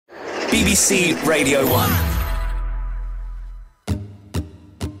BBC Radio 1.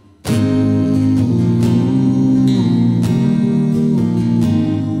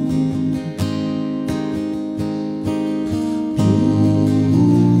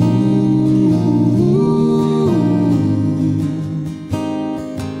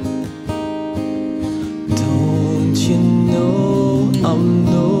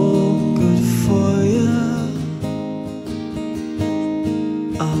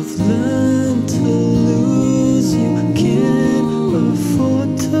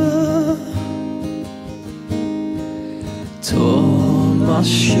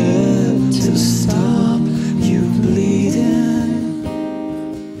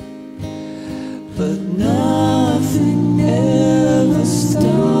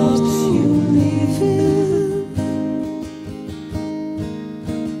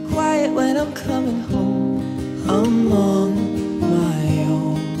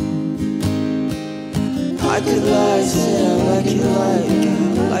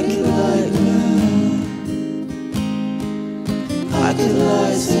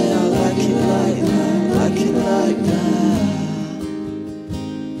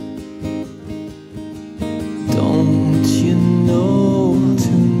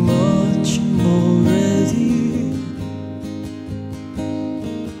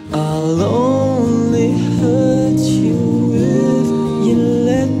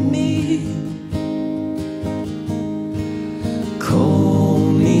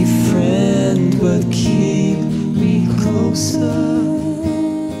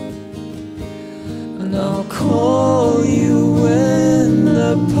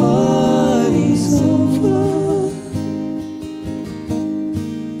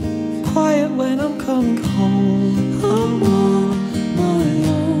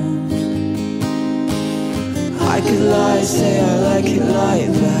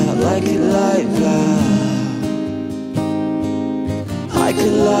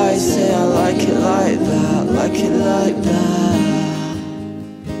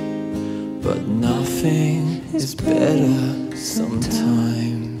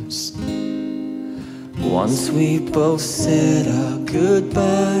 Both said our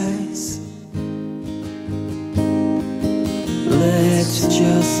goodbyes. Let's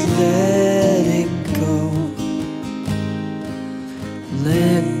just let it go.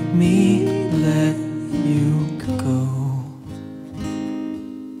 Let me let you go.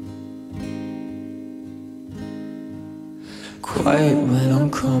 Quiet when I'm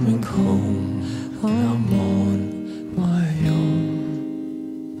coming home, when I'm on my own.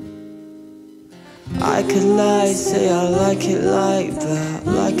 I could lie, say I like it like that,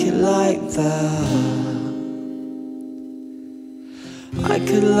 like it like that. I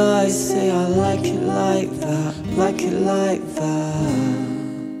could lie, say I like it like that, like it like that.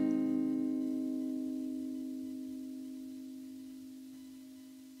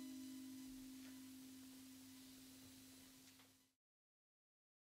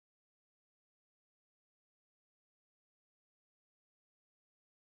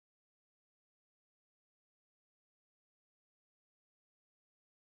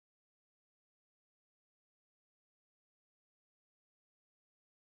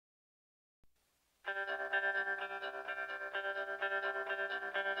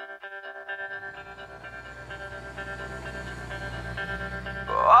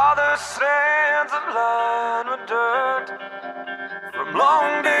 All the sands are lined with dirt from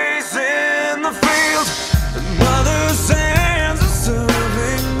long days